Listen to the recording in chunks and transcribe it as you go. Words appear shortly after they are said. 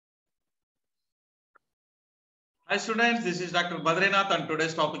Hi students, this is Dr. Badrinath and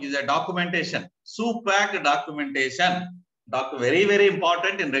today's topic is a documentation. SUPAC documentation. Very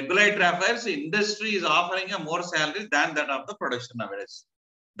important in regulatory affairs. Industry is offering a more salary than that of the production nowadays.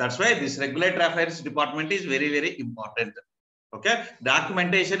 That's why this regulatory affairs department is very important. Okay,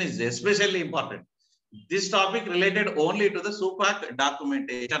 documentation is especially important. This topic related only to the SUPAC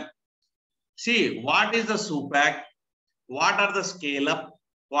documentation. See, what is the SUPAC? What are the scale up?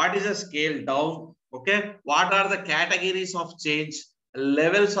 What is the scale down? Okay, what are the categories of change,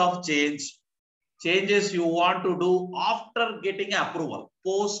 levels of change, changes you want to do after getting approval,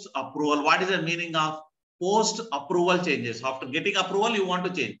 post approval? What is the meaning of post approval changes? After getting approval, you want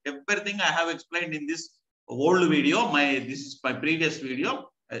to change. Everything I have explained in this old video. This is my previous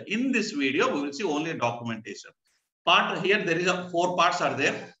video. In this video, we will see only documentation part. Here there is four parts are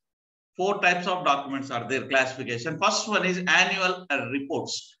there. Four types of documents are there, classification. First one is annual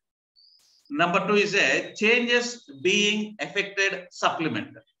reports. Number two is a changes being affected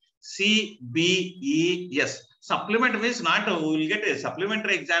supplement. CBES. Supplement means not we will get a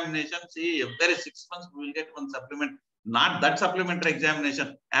supplementary examination. See, every 6 months we will get one supplement. Not that supplementary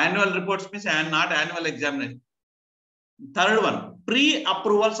examination. Annual reports means not annual examination. Third one,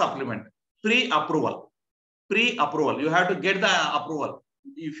 pre-approval supplement. Pre-approval. Pre-approval. You have to get the approval.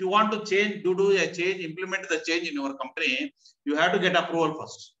 If you want to change, do a change, implement the change in your company, you have to get approval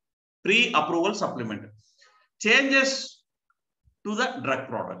first. Pre-approval supplement. Changes to the drug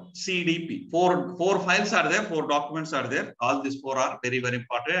product, CDP. Four files are there, four documents are there. All these four are very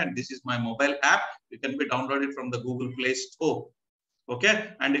important. And this is my mobile app. You can be downloaded from the Google Play Store.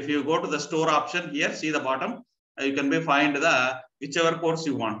 Okay. And if you go to the store option here, see the bottom, you can be find the whichever course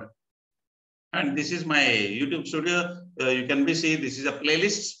you want. And this is my YouTube studio. You can be see this is a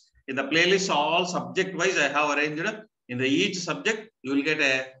playlist. In the playlist, all subject wise I have arranged. In the each subject, you will get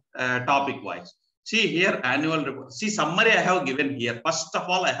a topic wise. See here annual report. See summary I have given here. First of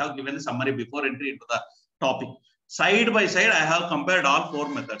all, I have given a summary before entry into the topic. Side by side, I have compared all four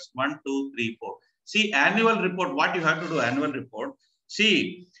methods. 1, 2, 3, 4. See annual report. What you have to do annual report.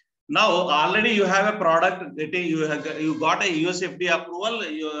 See now already you have a product. You got a USFDA approval.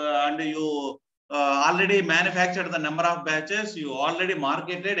 You already manufactured the number of batches. You already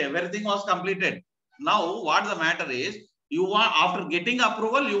marketed. Everything was completed. Now what the matter is? You want after getting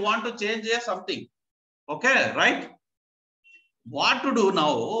approval, you want to change something. Okay, right? What to do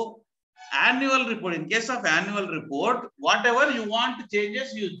now? Annual report. In case of annual report, whatever you want to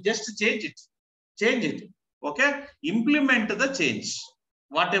changes, you just change it. Change it. Okay? Implement the change.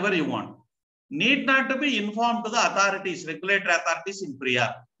 Whatever you want. Need not to be informed to the authorities, regulatory authorities in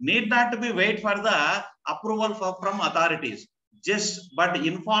prior. Need not to be wait for the approval from authorities. Just but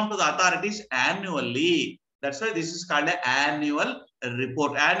inform to the authorities annually. That's why this is called an annual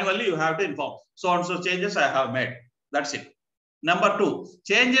report. Annually, you have to inform. So and so changes I have made. That's it. Number two,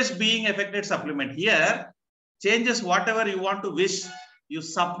 changes being affected supplement. Here, changes whatever you want to wish, you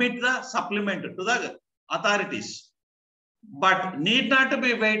submit the supplement to the authorities. But need not to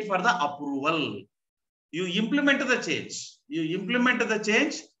be wait for the approval. You implement the change. You implement the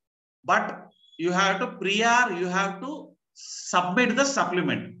change, but you have to prior, you have to submit the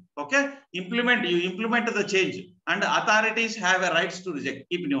supplement. Okay, you implement the change, and authorities have a rights to reject.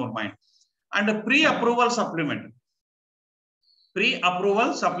 Keep in your mind. And pre-approval supplement.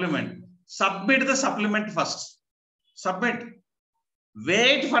 Pre-approval supplement. Submit the supplement first. Submit.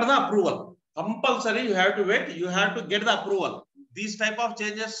 Wait for the approval. Compulsory, you have to wait. You have to get the approval. These type of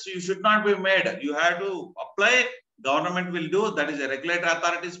changes you should not be made. You have to apply. Government will do. That is, the regulatory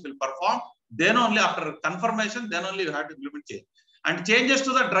authorities will perform. Then only after confirmation, then only you have to implement change. And changes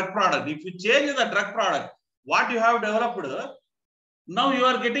to the drug product. If you change the drug product, what you have developed, now you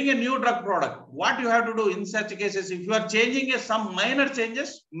are getting a new drug product. What you have to do in such cases, if you are changing some minor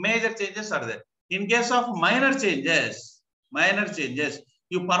changes, major changes are there. In case of minor changes,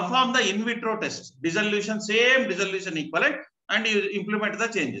 you perform the in vitro test, dissolution, same dissolution equivalent, and you implement the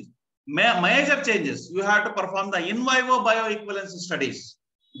changes. Major changes, you have to perform the in vivo bioequivalence studies.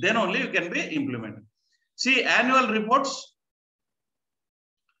 Then only you can be implemented. See, annual reports.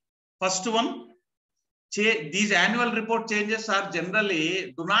 First one, these annual report changes are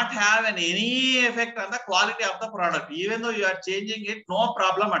generally do not have any effect on the quality of the product. Even though you are changing it, no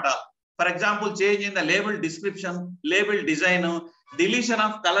problem at all. For example, change in the label description, label design, deletion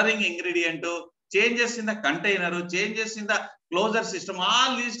of coloring ingredient, changes in the container, changes in the closure system,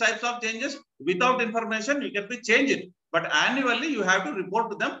 all these types of changes without information, you can be change it. But annually, you have to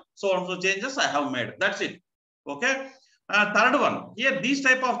report to them. So and so changes I have made. That's it. Okay. Third one, here these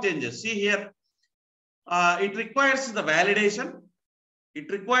type of changes. See here, it requires the validation.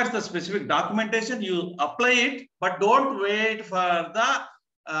 It requires the specific documentation. You apply it, but don't wait for the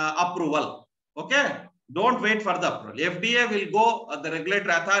approval. Okay? Don't wait for the approval. FDA will go, the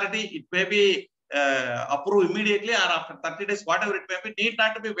regulatory authority, it may be approve immediately or after 30 days, whatever it may be, need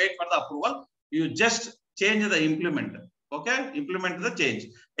not to be wait for the approval. You just change the implement. Okay? Implement the change.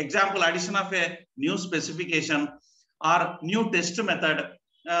 Example, addition of a new specification or new test method,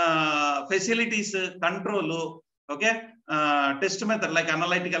 facilities control, okay? Test method like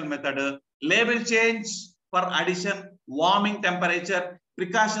analytical method, label change for addition, warming temperature,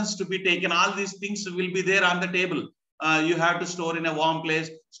 precautions to be taken. All these things will be there on the table. You have to store in a warm place,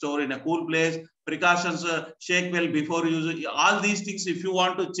 store in a cool place, precautions, shake well before use. All these things, if you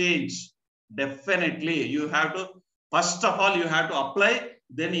want to change, definitely you have to, first of all, you have to apply,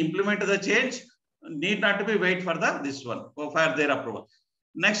 then implement the change. Need not to be wait for this one, for their approval.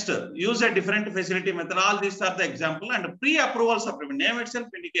 Next, use a different facility method. All these are the example, and pre-approval supplement. Name itself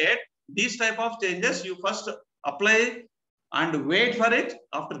indicate these type of changes. You first apply and wait for it.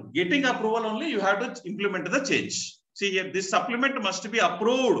 After getting approval only, you have to implement the change. See here, this supplement must be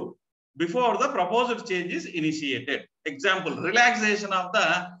approved before the proposed change is initiated. Example, relaxation of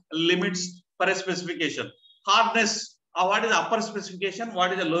the limits per a specification. Hardness, what is the upper specification?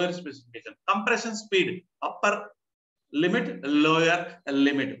 What is the lower specification? Compression speed, upper limit, lower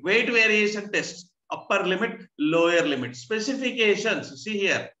limit. Weight variation test, upper limit, lower limit. Specifications, see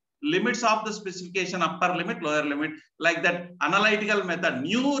here, limits of the specification, upper limit, lower limit, like that. Analytical method,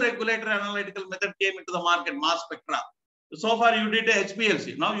 new regulatory analytical method came into the market, mass spectra. So far you did a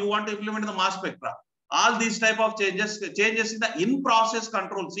HPLC, now you want to implement the mass spectra. All these type of changes in the in-process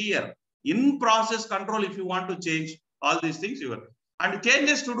control. See here, in-process control, if you want to change all these things, you will. And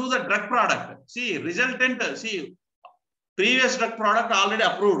changes to do the drug product. See, resultant, see, previous drug product already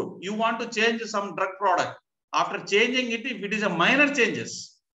approved. You want to change some drug product. After changing it, if it is a minor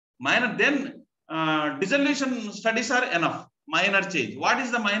changes, minor, then dissolution studies are enough. Minor change. What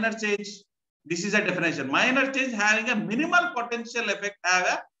is the minor change? This is a definition. Minor change having a minimal potential effect, have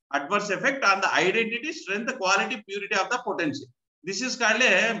a adverse effect on the identity, strength, quality, purity of the potential. This is called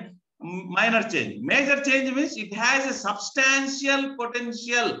a minor change. Major change means it has a substantial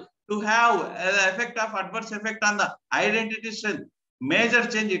potential to have an effect of adverse effect on the identity, strength. Major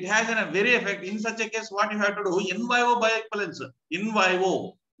change, it has a very effect. In such a case, what you have to do? In vivo bioequivalence. In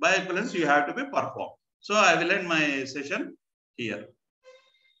vivo bioequivalence you have to be performed. So I will end my session here.